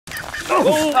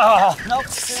Oh, nope,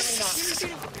 certainly not.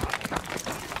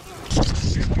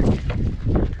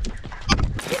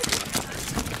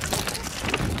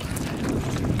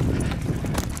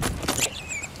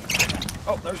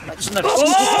 Oh, there's another.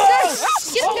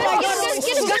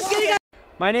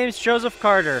 My name is Joseph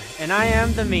Carter, and I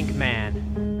am the Mink Man.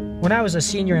 When I was a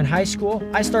senior in high school,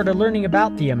 I started learning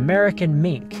about the American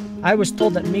mink. I was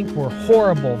told that mink were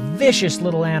horrible, vicious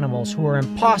little animals who were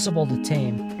impossible to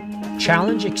tame.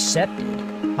 Challenge accepted.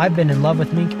 I've been in love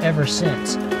with mink ever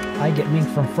since. I get mink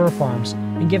from fur farms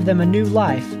and give them a new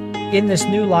life. In this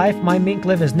new life, my mink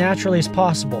live as naturally as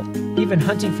possible, even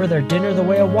hunting for their dinner the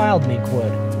way a wild mink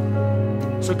would.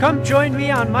 So come join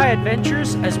me on my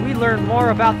adventures as we learn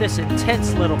more about this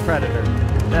intense little predator,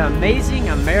 the amazing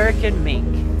American mink.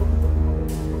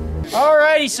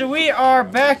 Alrighty, so we are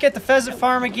back at the pheasant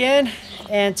farm again,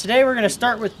 and today we're going to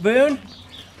start with Boone.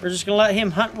 We're just going to let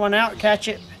him hunt one out, catch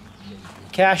it,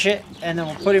 cache it, and then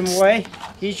we'll put him away.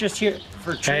 He's just here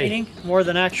for training more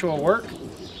than actual work.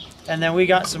 And then we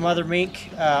got some other mink,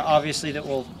 obviously, that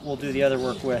we'll do the other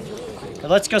work with.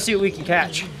 But let's go see what we can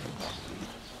catch.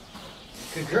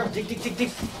 Good girl, dig, dig, dig,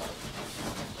 dig.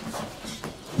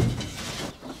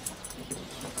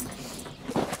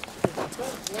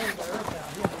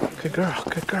 Good girl,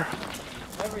 good girl.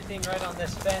 Everything right on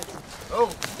this fence. Oh.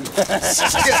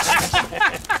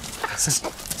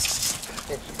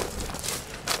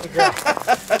 Good girl.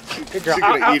 Good girl. She's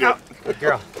gonna eat it. Good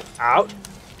girl. Out.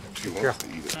 She wants to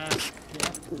eat it.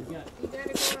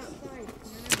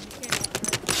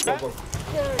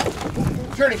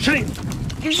 Shirley.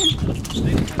 Good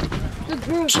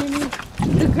girl, Shani.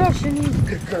 Good girl, Shani.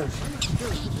 Good girl.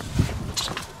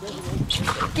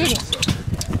 Get it.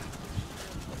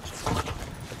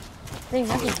 Dang,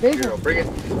 that's a big one. Bring it.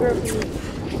 Good girl, Shani.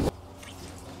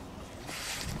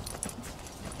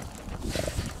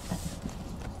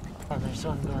 Oh, there's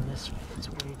one going this way. It's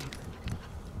way deeper.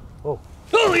 Oh.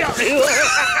 Oh, yeah.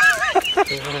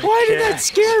 Why did that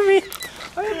scare me?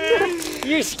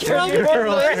 You scared me more than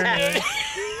the rat.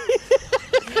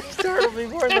 Startled me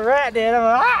more than the rat did. I'm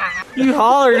like, ah! You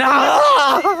hollered.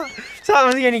 Ah!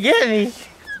 Something's gonna get me.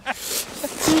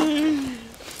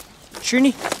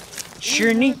 Shirney.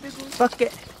 Shirney.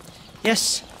 Bucket.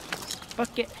 Yes.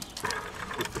 Bucket.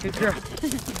 Good girl.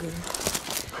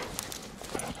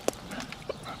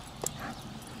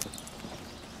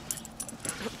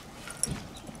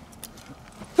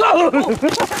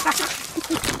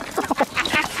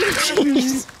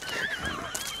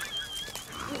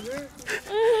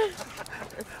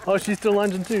 Oh, she's still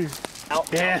lunging too. Out.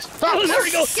 Yes. Oh, there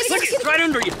we go. Look, it's right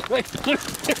under you. Wait, there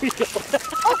we go.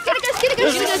 Oh, get it, Gus, get it,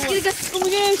 Gus, get it, Gus, get it, Gus. Oh my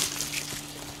gosh.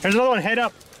 There's another one, head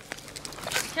up.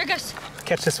 Here, Gus.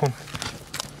 Catch this one.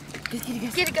 Get it,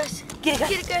 Gus. Get it, Gus. Get it, Gus.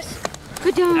 Get it, Gus.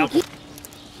 Good dog. Good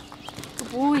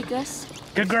boy, Gus.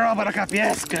 Good girl, Buttercup.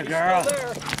 Yes, good girl.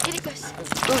 Get it, Gus.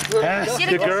 Yes, Get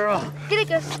it, good Gus. girl. Get it,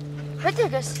 Gus. Right there,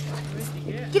 Gus.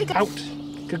 Get it, Gus. Out.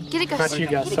 Good. Get it, Gus. Not you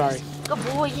guys, Get it, sorry. Gus. Good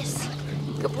boy, yes.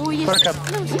 Good boy, yes. Buttercup.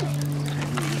 No,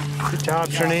 Good job,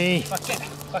 Shirney. Bucket.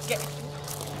 Bucket.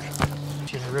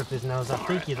 Should have ripped his nose off.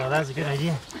 Thank you, though. That was a good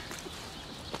idea.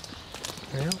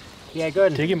 Well, Yeah, go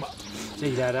ahead and dig him up.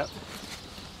 dig that up.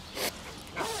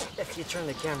 If you turn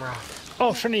the camera off.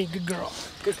 Oh, Shirney, good girl.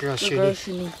 Good girl, Good girl,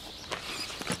 Shirley. Shani.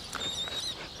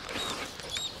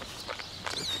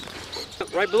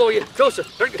 Right below you. Joseph.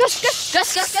 There you go. Gus, Gus,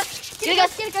 Gus, Gus, Gus. Get it,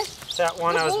 Gus, get it, Gus. That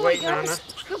one I was Good boy, waiting on. Gus.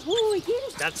 Good boy, get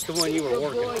it. That's the one you were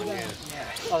working on. Yeah.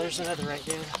 Oh, there's another right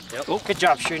there. Yep. Oh, good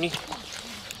job, Shirney.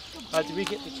 Did we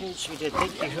get the cage? We did.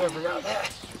 Thank you, whoever got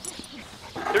that.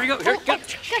 There you go. Here, go.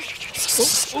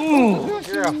 Ooh,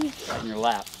 girl. On your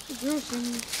lap. Good girl,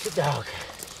 Shani. Good dog.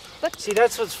 But- See,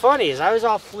 that's what's funny is I was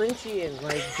all flinchy and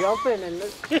like jumping and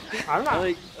I'm not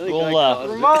We'll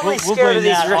remotely scared of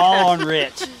these rats. all on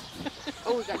Rich.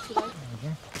 Oh, we got two left.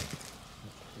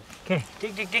 Okay,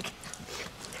 dig, dig, dig.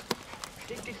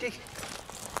 Dig, dig, dig.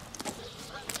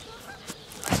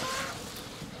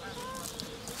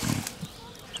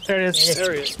 There it is.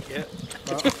 There he is. Yeah.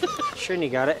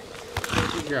 Shirney got it.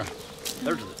 Good girl.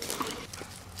 There's it.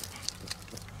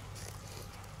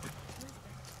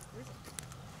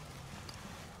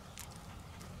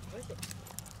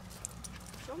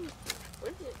 Show me.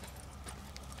 Where is it?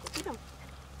 Go get him.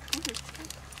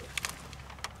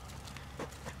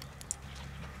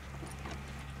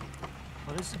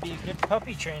 Well, this would be a good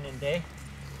puppy training day.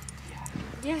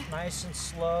 Yeah. Nice and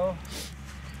slow.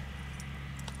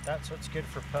 That's what's good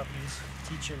for puppies.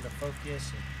 Teach them to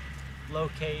focus and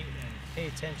locate and pay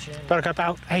attention. Buttercup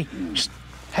out. Hey. Shh.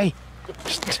 Hey.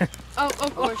 Oh,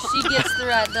 of course. She gets the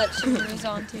rat that she moves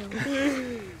on to.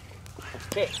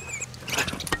 Okay.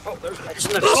 Oh. Good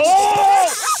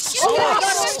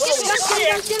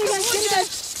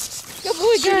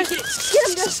boy, guys. Get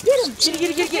him, Gus. Get him.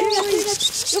 Get him.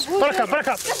 Good boy.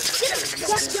 Buttercup.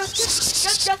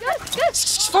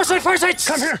 Gus. Far side.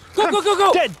 Come here.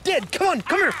 Go. Dead. Come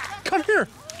here.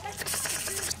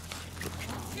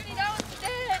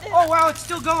 Oh, wow, it's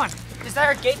still going. Is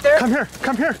there a gate there?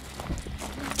 Come here.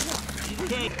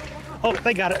 Oh,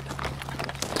 they got it.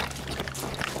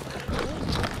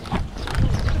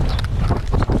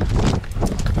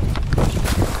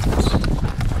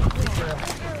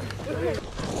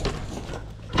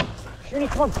 Journey,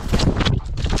 come on.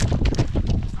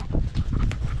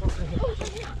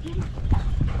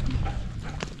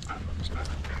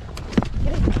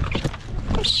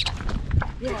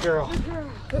 Good girl.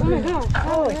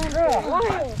 Holy crap.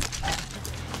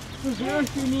 Good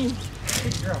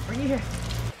girl, bring it here.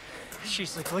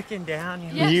 She's like looking down.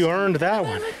 You know? You earned that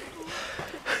one.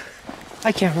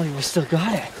 I can't believe we still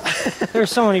got it.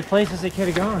 There's so many places they could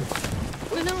have gone.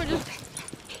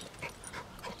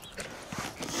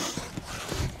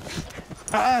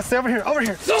 Stay over here.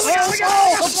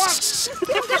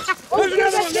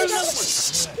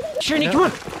 Journey, come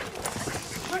on.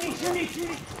 Journey.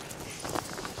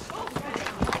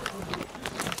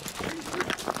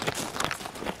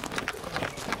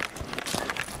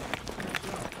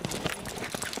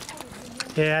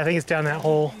 Yeah, I think it's down that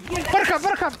hole. Buttercup.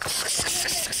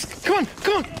 Come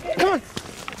on.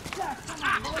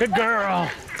 Good girl.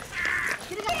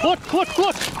 Look.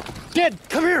 Dead.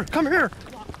 Come here.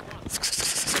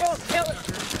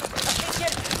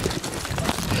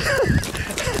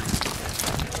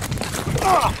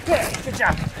 Oh, good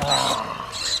job.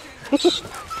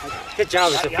 Good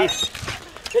job, it's a female.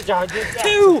 Good job, dude.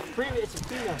 Two! It's a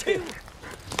female. Two.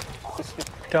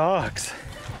 Dogs.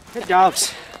 Good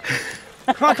dogs.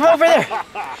 Come on over there.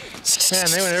 Man,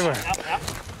 they went everywhere.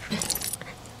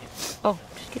 Oh,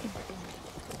 just kidding.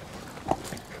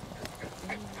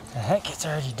 The heck, it's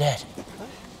already dead.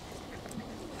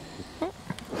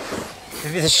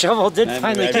 Maybe the shovel did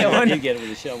finally get one. You get it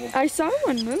with a shovel. I saw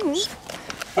one move.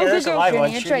 Yeah, there's a live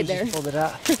one. It's right there. Pulled it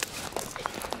out.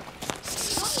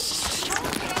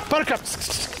 Buttercup.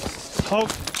 Oh,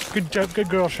 good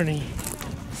girl, Shani.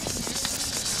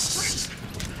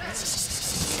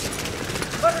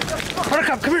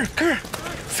 Buttercup, come here.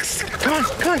 Come on.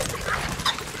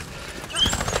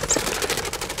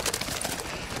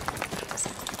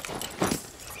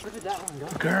 Where did that one go?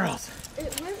 Girls.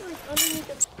 It went like underneath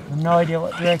the... I have no idea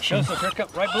what direction. Joseph, here,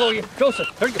 right below you. Joseph,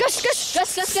 there you go. Gus.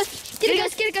 Get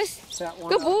it, Gus.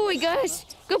 Good boy, Gus.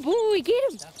 Good boy, get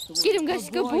him. Get him, Gus.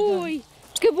 Good boy.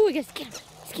 Good boy, Gus. Get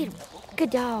him. Good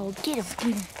dog. Get him.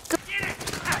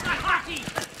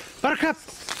 Buttercup.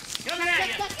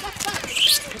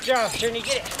 Good job, Shirley,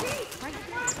 get it.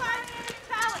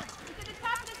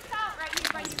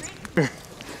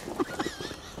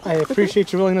 I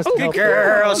appreciate your willingness to help. Good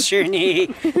girl,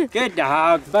 Shirley. Good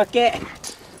dog, Bucket.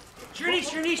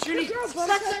 Shirley.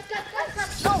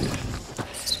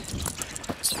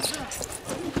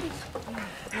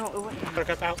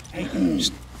 Buttercup out.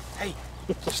 Hey.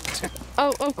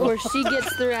 Oh, of course. She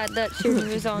gets the rat that she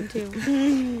was on too.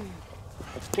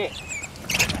 Okay.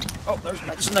 Oh, there's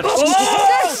another.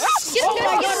 Get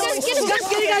him, Gus.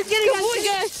 Good boy,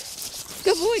 Gus.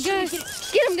 Good boy, Gus.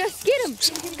 Get him, Gus.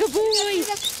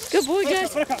 Good boy,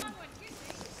 Gus.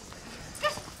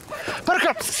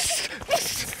 Buttercup.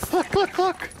 Look.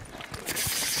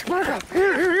 Buttercup.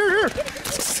 Here.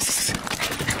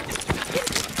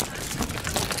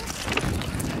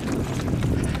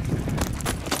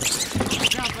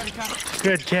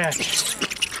 Good catch.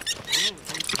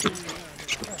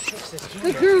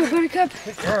 Good girl, Buttercup.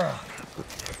 Good girl.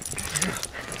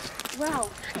 Wow.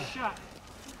 Shot.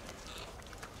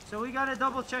 So we gotta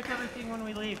double check everything when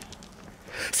we leave.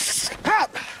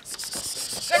 Hop.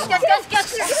 Gus. Get him, Gus.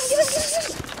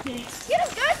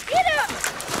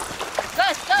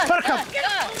 Gus. Buttercup. Oh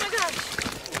my gosh.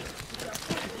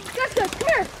 Gus, come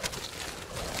here.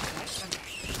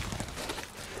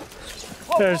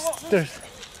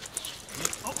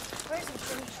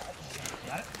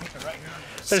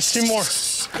 There's two more.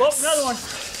 Whoa, another one.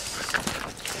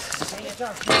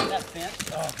 That fence.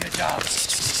 Oh, good job.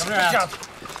 Coming around.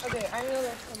 Okay, I know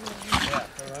that's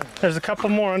coming. There's a couple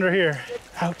more under here.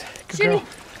 Out. Good girl.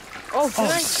 Oh,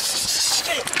 nice.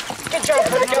 Good job.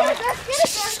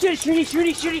 Get it.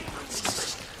 Shooty.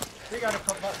 We gotta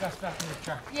put Gus back in the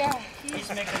truck. Yeah. He's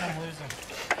making them lose him.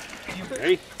 You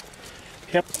ready?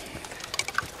 Yep.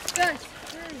 Gus, hurry.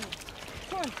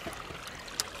 Come on.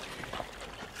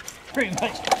 Pretty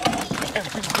much.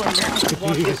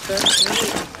 Everybody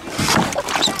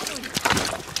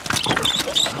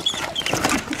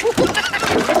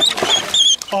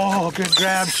Oh, good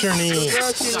grab, Shirney.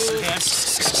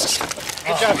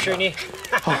 Good job, Shirney.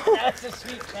 That's a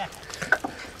sweet cat.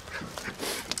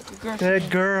 Good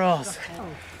girls.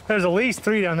 There's at least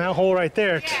 3 down that hole right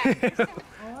there, too. Oh,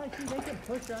 I see they can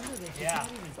push under this. Yeah.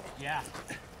 Yeah.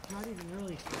 Not even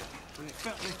really. They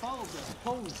followed the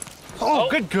pose. Oh,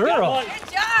 good girl.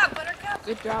 Good job, Buttercup.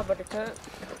 Good job, Buttercup.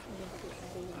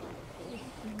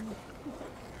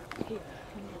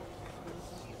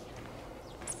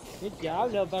 Good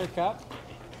job, little Buttercup.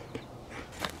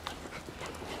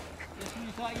 Just when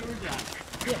you thought you were done.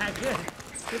 Yeah,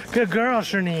 good. Good girl,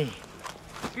 Shirney.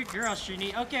 Good girl,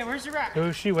 Shirney. Okay, where's the rat?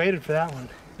 Oh, she waited for that one.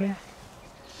 Yeah.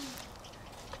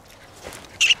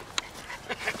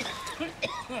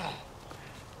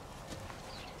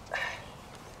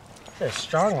 That's a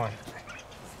strong one.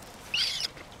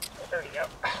 There we go.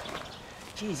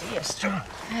 Jeez, he is strong.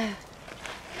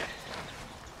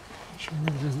 Sure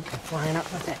that doesn't come flying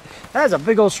up with it. That's a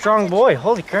big old strong boy.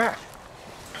 Holy crap.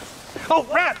 Oh,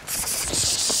 rat!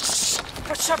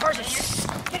 What's up, Archie?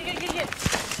 Get.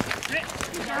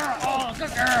 Good girl. Oh, good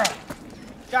girl.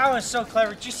 That was so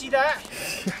clever. Did you see that?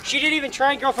 She didn't even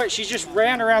try and go for it. She just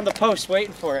ran around the post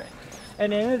waiting for it.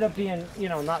 And it ended up being, you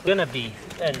know, not gonna be.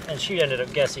 And she ended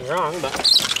up guessing wrong, but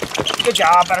good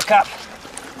job, Buttercup.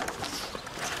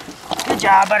 Good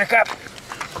job, Buttercup.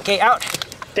 Okay, out.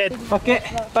 Dead. Bucket.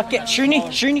 Shirney,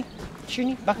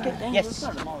 bucket. Yes.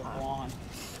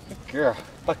 Good girl.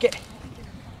 Bucket.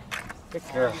 Good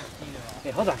girl.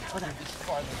 Okay, hold on.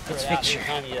 Let's fix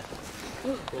her.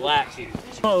 Relax.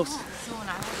 Close.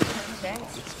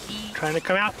 Trying to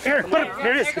come out. Here, put it.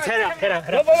 Here it is. It's head out.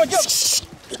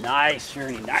 Nice,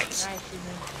 Shirney, nice.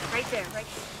 Right there.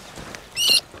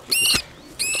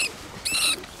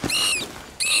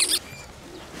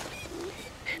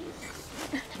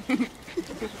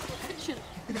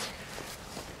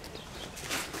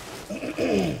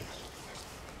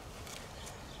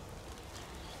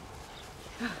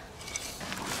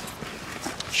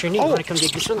 Shirney, you want to come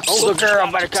get this one? Oh, good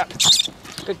girl, Buttercup.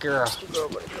 Good girl.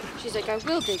 She's like, I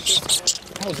will take this.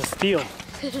 That was a steal.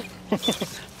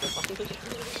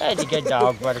 That's a good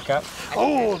dog, Buttercup.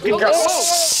 Oh, good girl.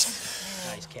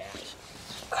 Nice catch.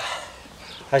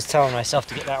 I was telling myself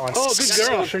to get that one. Oh, good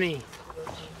girl, Shirney.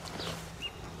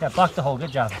 Yeah, block the hole.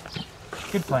 Good job.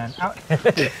 Good plan. Out.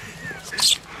 Good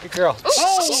girl.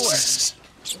 Oh!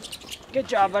 Good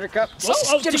job, Buttercup.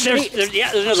 Get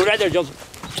there's another right there, Joseph.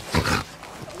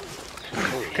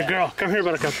 Good girl. Come here,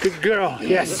 Buttercup. Good girl.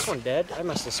 Yes. Is this one dead? I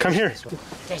must have Come here. this one.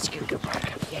 That's a good girl,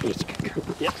 Buttercup. Yeah, that's a good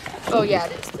girl. Oh, yeah,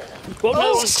 it is.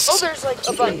 Oh, there's like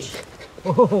a bunch.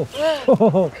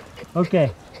 Oh.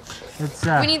 Okay. Let's,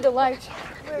 We need the light.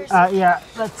 yeah,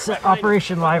 that's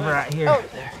Operation Live Rat here. Oh.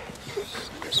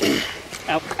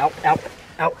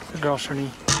 Out. Good girl,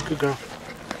 Shirney. Good girl.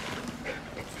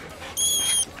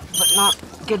 But not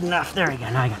good enough. There we go.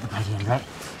 Now I got the bite in, right?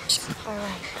 All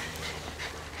right.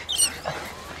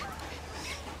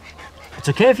 It's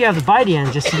okay if you have the bitey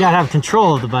end, just you gotta have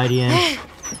control of the bitey end.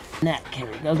 Neck, here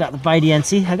we go, got the bitey end.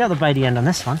 See, I got the bitey end on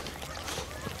this one.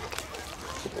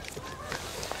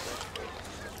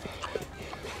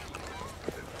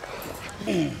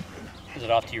 Is it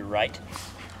off to your right?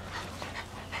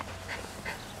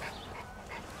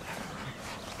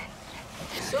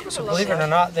 So believe it or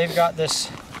not, they've got this.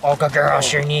 Oh, good girl,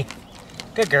 Shirney.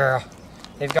 Good girl.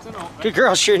 They've got. Good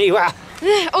girl, Shirney. Wow.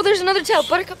 Oh, there's another tail.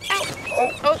 Buttercup, out.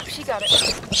 Oh, she got it.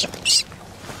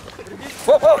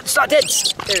 Whoa, it's not dead.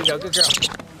 There you go, good girl.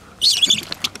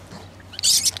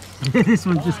 This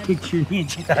one just kicked Shirney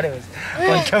and she thought it was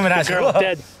one coming at Good her. girl. Whoa.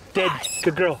 Dead.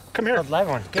 Good girl. Come here. Oh, live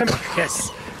one. Come here.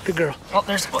 Yes. Good girl. Oh,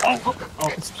 there's.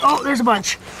 There's a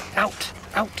bunch. Out.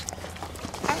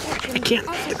 I can't get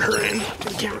her in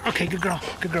the camera. Okay, good girl.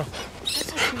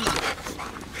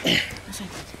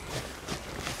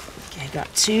 Okay,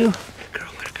 got two. Good girl,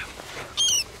 Buttercup.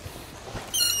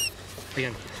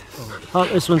 Again. Oh,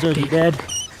 this one's already dead.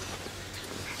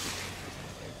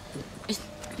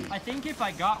 I think if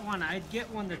I got one, I'd get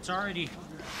one that's already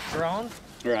grown,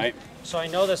 Right. so I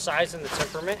know the size and the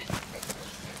temperament.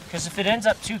 Because if it ends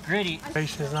up too gritty,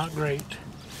 Face is not great.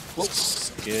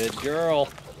 Good girl.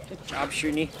 good job,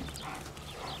 Shirney.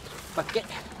 Bucket.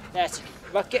 That's a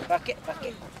bucket.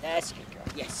 That's a good girl.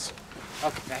 Yes.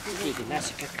 Okay, back to vegan.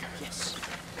 That's a good girl. Yes.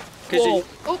 Whoa.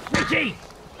 Mickey!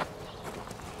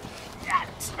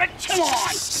 Come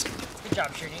on! Good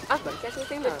job, Shirney.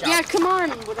 Yeah, come on.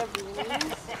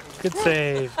 Good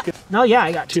save. Good. No, yeah,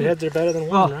 I got Two heads are better than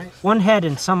one, right? One head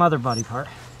and some other body part.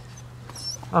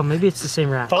 Oh, maybe it's the same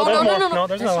rat. Oh, there's no, more. no.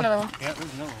 There's There's another one.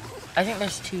 another one. I think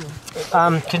there's two.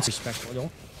 Respectful.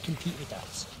 Don't compete with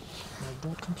us.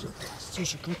 Don't come so fast.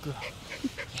 Here's your good girl.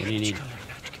 What do you need?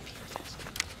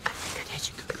 That's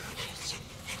your good girl. Yes.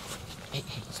 Hey,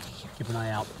 stay here. Keep an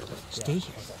eye out. Stay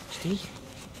here. Stay here.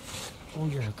 Oh,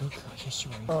 you're a good girl. Yes,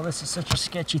 you are. Oh, this is such a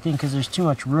sketchy thing because there's too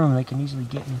much room. They can easily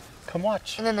get me. Come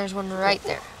watch. And then there's one right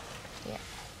there. Yeah.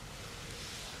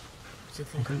 I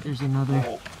think there's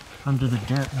another under the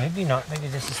dirt. Maybe not. Maybe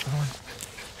this is the one.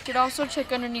 You could also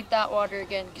check underneath that water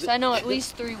again, because I know at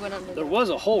least 3 went under There there. was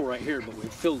a hole right here, but we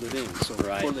filled it in. So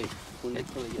Right. before they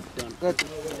get done.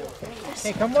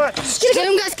 Hey, come watch. Get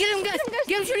him, guys! Get him, guys!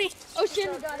 Get him, Shani! Oh,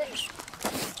 Shani got it.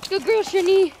 Good girl,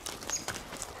 Shani.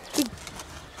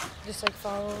 Just like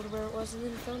followed where it was and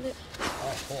then found it.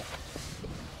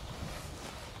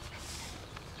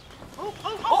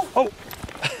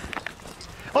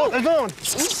 Oh, there's another one.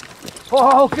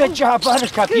 Oh, good job,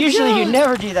 Buttercup. Usually you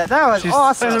never do that. That was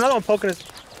awesome. There's another one poking us.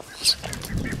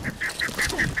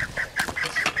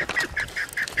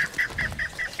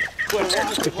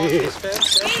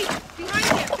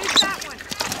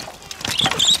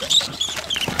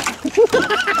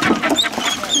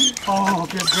 Oh,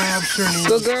 good grab, Shirley.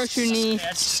 Good girl, Shani.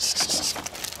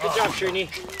 Good job, Shirley.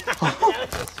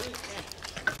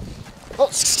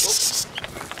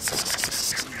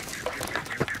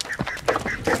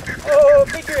 Oh,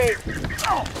 big great.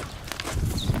 Oh.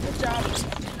 Good job.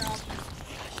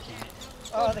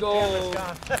 Oh, the camera's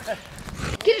gone.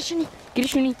 Get it, Shani. Get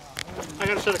it, Shani. I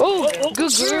gotta shut it. Oh,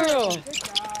 good girl.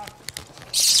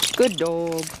 Good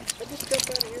dog.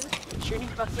 Shirley,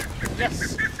 bucket.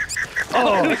 Yes.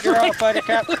 Oh, good girl,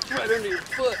 Buttercup. Right under your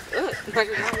foot.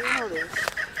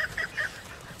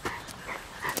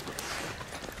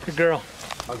 Good girl.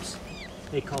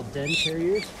 They call den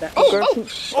terriers. Right under the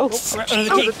cake. Right under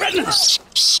the...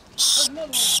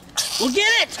 We'll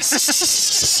get it!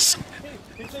 It's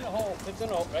in a hole. It's in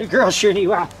a hole. Right? Good girl, Shirley.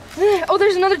 Wow. Oh,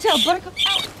 there's another tail. Buttercup.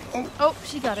 Ow. Oh,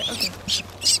 she got it. Okay.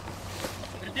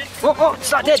 Oh,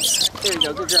 it's not dead. There you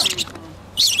go, good girl.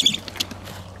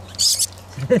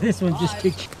 This one just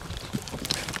kicked.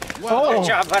 Well, good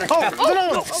job, Buttercup. Oh, there's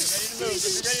another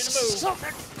one.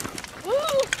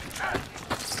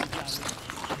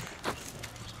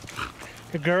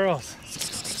 Good girls.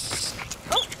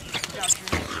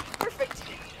 Perfect.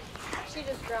 She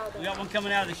just growled We got one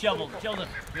coming out of the shovel. Kill them.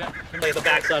 Yeah. Lay the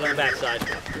backside on the backside.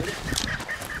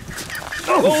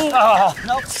 Oh,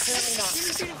 nope, certainly not.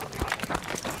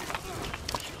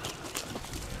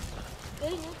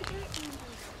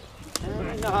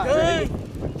 Not ready.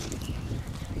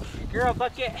 Good girl,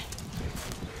 bucket.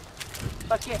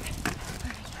 Bucket.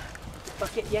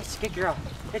 Bucket, yes, good girl.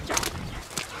 Good job.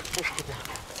 That's good job.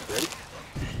 Ready?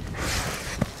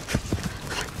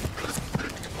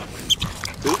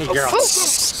 Good girl.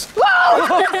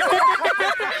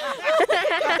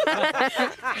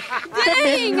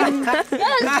 Dang! That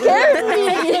scared me!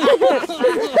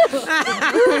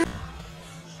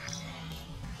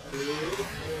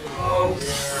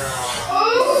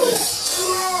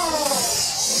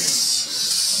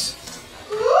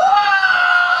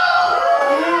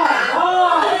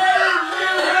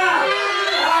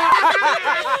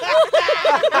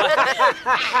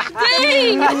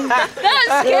 Dang! That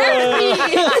scared me!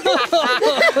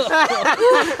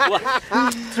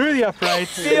 Through the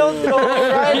uprights. I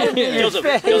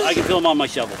can feel them on my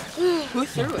shovel. Who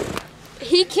threw it?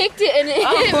 He kicked it and it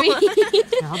hit me.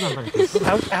 Hold on, Buttercup.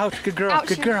 Ouch, ouch, good girl, Ouch,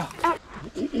 good girl.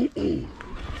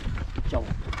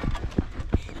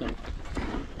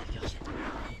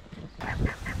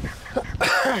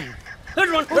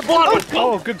 There's one. The bottom one.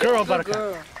 Oh, good girl,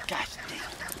 Buttercup. Gosh damn.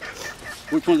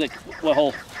 Which one's that? What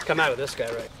hole? Come out of this guy,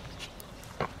 right?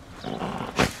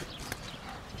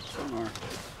 Somewhere.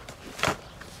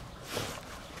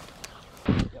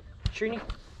 Trini,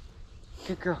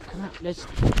 good girl, come out. Let's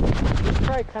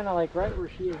try kind of like right where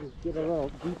she is, get a little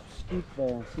deep scoop there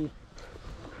and see.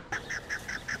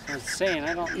 I was saying,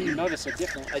 I don't notice a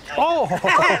difference. Oh!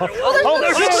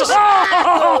 There's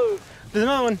There's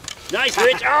another one. Nice,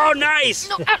 Rich. Oh, nice.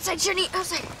 No, outside, Shani,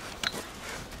 outside.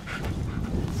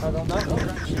 I don't know.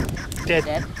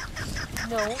 Dead.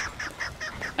 No.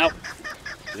 Out.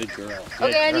 Good girl.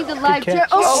 Okay, I need the live catch. chat.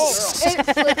 Oh! It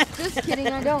flipped. Just kidding,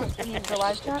 I don't. I need the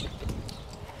live chat.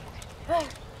 Good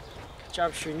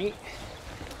job, Trini.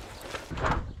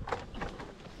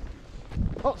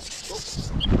 Oh.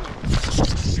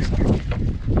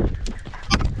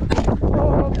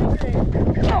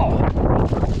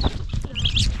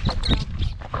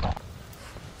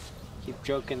 Keep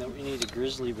joking that we need a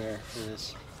grizzly bear for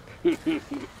this.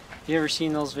 You ever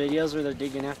seen those videos where they're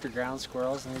digging after ground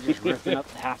squirrels and they're just ripping up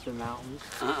half the mountains?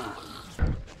 Uh-uh.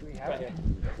 We have it.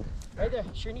 Right there,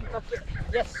 Shirley, bucket.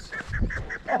 Yes.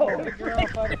 Oh, girl,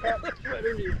 buttercup. Right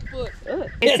under your foot.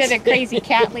 Instead of crazy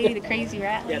cat lady, the crazy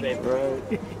rat lady. Yeah, babe.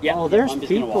 Right. Yeah. Oh, there's I'm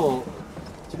just gonna walk. people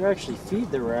to actually feed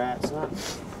the rats, not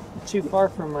too far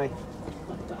from my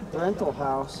rental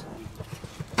house.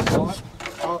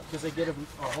 Oh, because they get a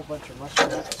whole bunch of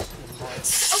mushrooms.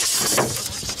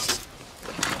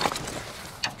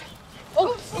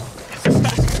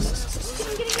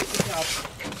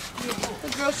 The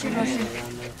grocery motion.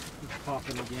 He's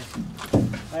popping again.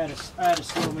 I had a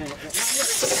slow minute.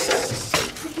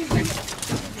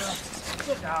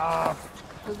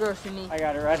 The grocery need. I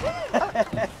got it right.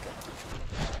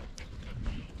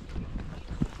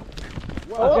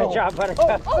 Whoa. Good job,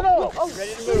 Buttercup. You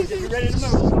ready to move? You ready to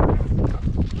move?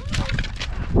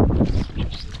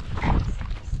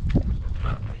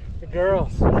 Good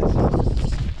girls.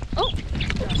 Oh!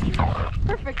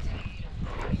 Perfect.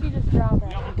 She just drowned We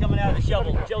got one coming out of the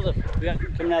shovel. Joseph, we got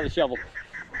coming out of the shovel.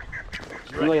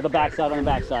 Look at the backside on the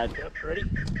backside. Yep, ready?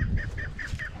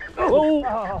 Oh!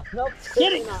 Oh, nope.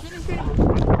 Get it!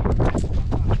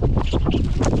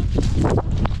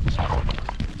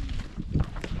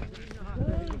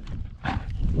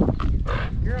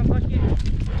 Girl, bucket.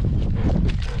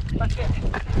 Bucket.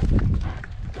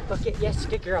 Bucket, yes,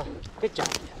 good girl. Good job.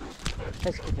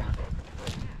 That's a good job.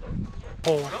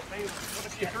 Pull.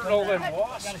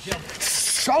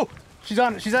 Oh, she's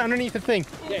underneath the thing.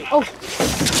 Oh!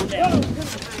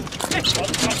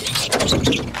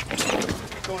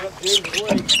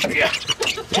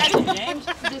 James?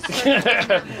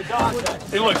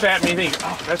 He looks at me and thinks,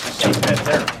 oh, that's a safe bet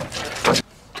there.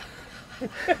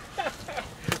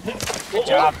 Good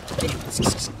job.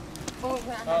 Oh,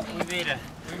 We made a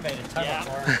tunnel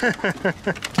for her.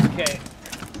 Okay.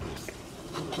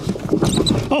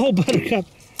 Oh, Buttercup.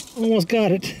 Almost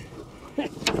got it.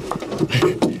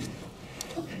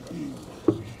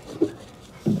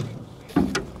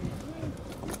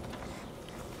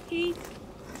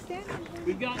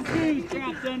 We've got two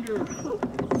trapped under.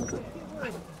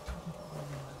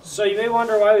 So you may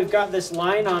wonder why we've got this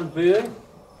line on Boone.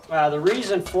 The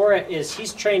reason for it is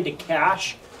he's trained to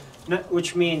cache,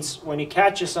 which means when he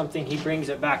catches something, he brings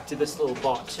it back to this little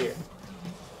box here.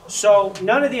 So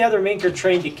none of the other mink are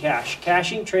trained to cache.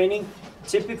 Caching training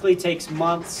typically takes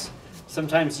months,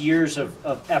 sometimes years of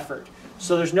effort.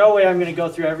 So there's no way I'm going to go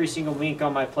through every single mink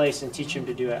on my place and teach him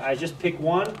to do it. I just pick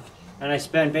one, and I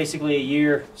spend basically a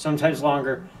year, sometimes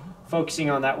longer, focusing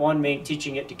on that one mink,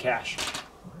 teaching it to cache.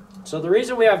 So the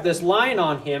reason we have this line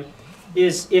on him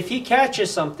is if he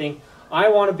catches something, I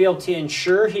want to be able to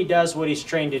ensure he does what he's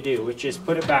trained to do, which is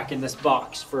put it back in this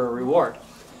box for a reward.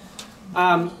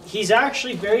 He's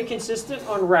actually very consistent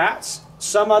on rats.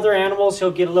 Some other animals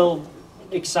he'll get a little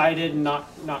excited and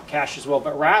not cache as well,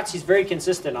 but rats he's very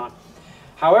consistent on.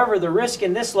 However, the risk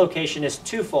in this location is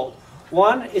twofold.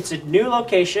 One, it's a new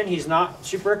location he's not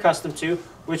super accustomed to,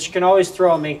 which can always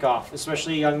throw a mink off,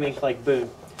 especially a young mink like Boone.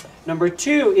 Number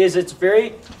two is it's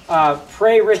very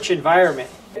prey-rich environment.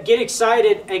 Get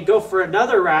excited and go for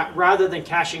another rat rather than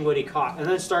caching what he caught, and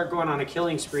then start going on a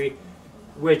killing spree,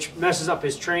 which messes up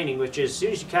his training, which is as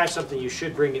soon as you catch something, you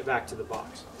should bring it back to the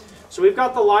box. So we've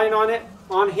got the line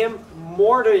on him,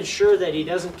 more to ensure that he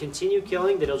doesn't continue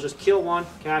killing, that he'll just kill one,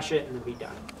 cache it, and then be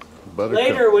done. Buttercup.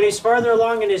 Later, when he's farther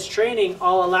along in his training,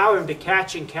 I'll allow him to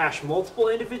catch and cache multiple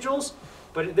individuals,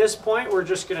 but at this point, we're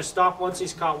just going to stop once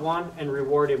he's caught one and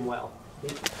reward him well.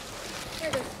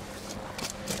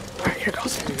 Here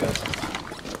goes. Here goes.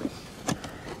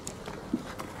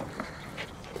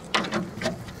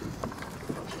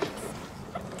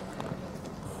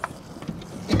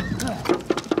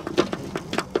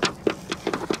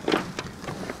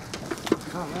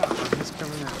 He's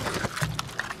coming out.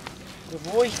 Good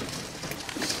boy.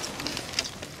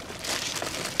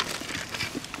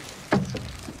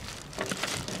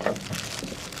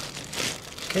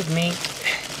 Good mink.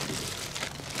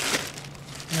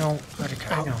 No,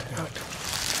 Buttercup, no.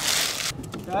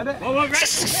 Got it? Whoa,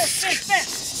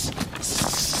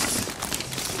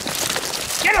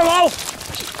 get him, Wolf!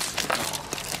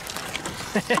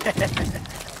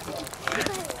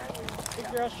 Good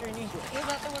girl, Srini. Was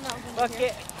that the one that was in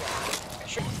Bucket.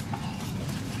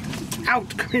 Out!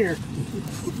 Come here.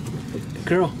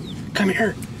 Girl, come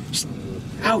here.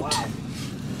 Out!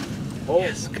 Oh.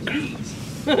 Yes, good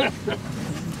girl.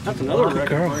 That's another Good record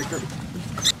girl. breaker.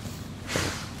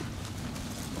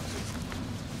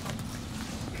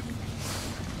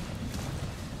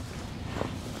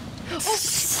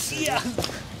 Yeah.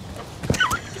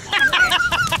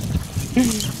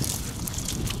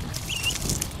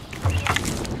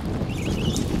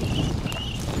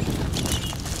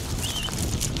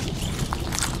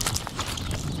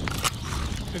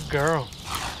 girl.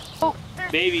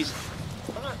 Babies.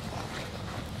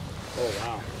 Oh,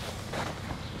 wow.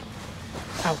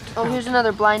 Out. Oh, here's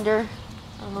another blinder.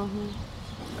 I don't know who.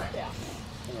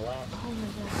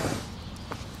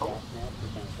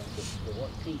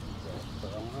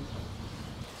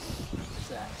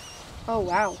 Oh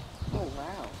wow. Oh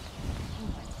wow.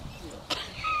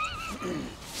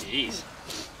 Jeez.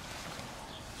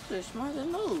 They're smarter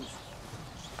than those.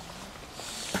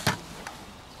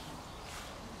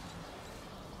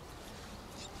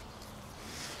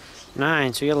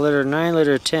 Nine. So we got a litter of 9,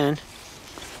 litter of 10.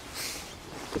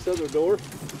 This other door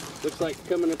looks like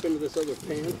coming up into this other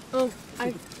pan. Oh,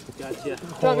 I Gotcha.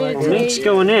 got me to Mink's take.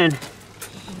 going in.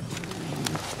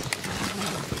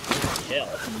 Hell.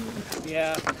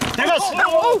 Yeah. There goes.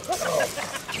 Oh!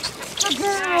 Good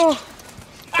girl.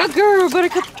 Good girl,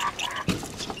 buttercup.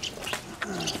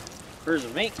 Where's the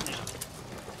mink?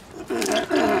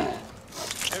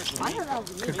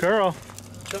 Good girl.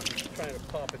 Something's trying to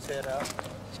pop its head out.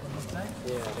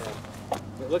 Yeah,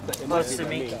 it looked like it might That's be the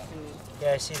mink.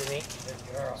 Yeah, I see the mink.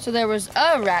 So there was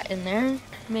a rat in there,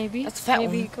 maybe. That's a fat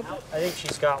maybe I think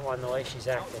she's got one the way she's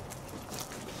acting.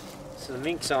 So the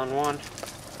mink's on one.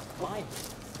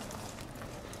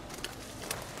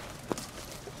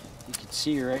 You can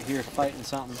see her right here fighting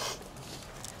something.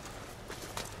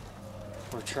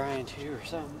 Or trying to, or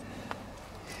something.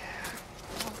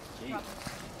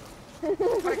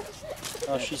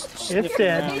 Oh, she's It's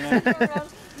dead. Out.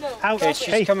 Okay, she's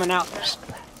Hey, coming out.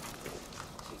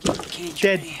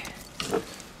 dead.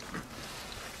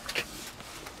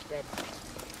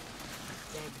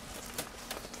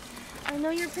 I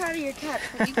know you're proud of your cat,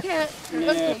 but you can't.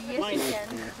 Okay, yes you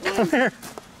can. Come here.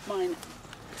 Mine.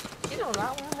 You don't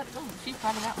know that one. She's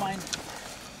probably not mine.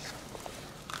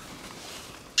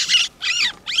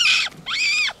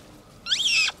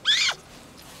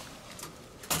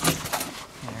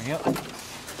 There you go.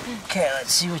 Okay,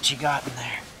 let's see what you got in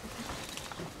there.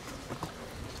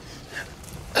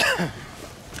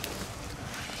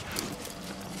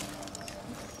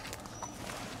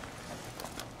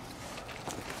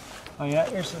 Oh yeah,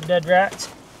 here's some dead rats.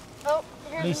 Oh,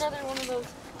 here's Least- another one of those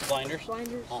Blinders.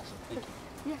 blinders. Awesome. Thank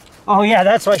you. Oh yeah,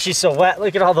 that's why she's so wet.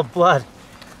 Look at all the blood.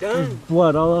 There's Done.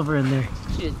 blood all over in there.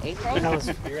 She just ate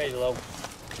her. Be ready, Lo.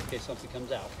 In case something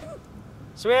comes out.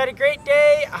 So we had a great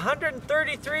day,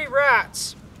 133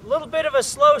 rats. A little bit of a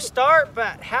slow start,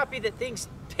 but happy that things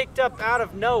picked up out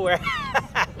of nowhere.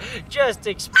 Just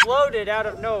exploded out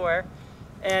of nowhere.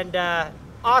 And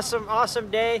awesome, awesome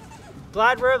day.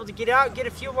 Glad we're able to get out, get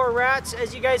a few more rats.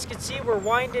 As you guys can see, we're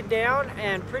winding down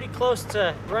and pretty close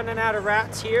to running out of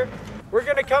rats here. We're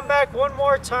gonna come back one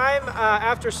more time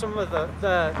after some of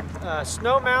the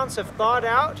snow mounds have thawed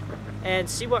out and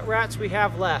see what rats we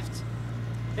have left.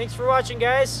 Thanks for watching,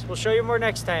 guys. We'll show you more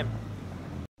next time.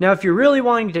 Now, if you're really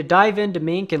wanting to dive into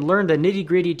mink and learn the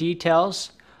nitty-gritty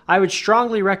details, I would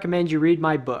strongly recommend you read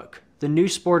my book, The New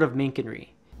Sport of Minkenry.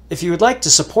 If you would like to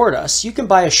support us, you can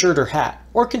buy a shirt or hat,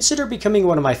 or consider becoming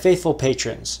one of my faithful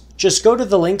patrons. Just go to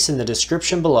the links in the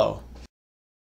description below.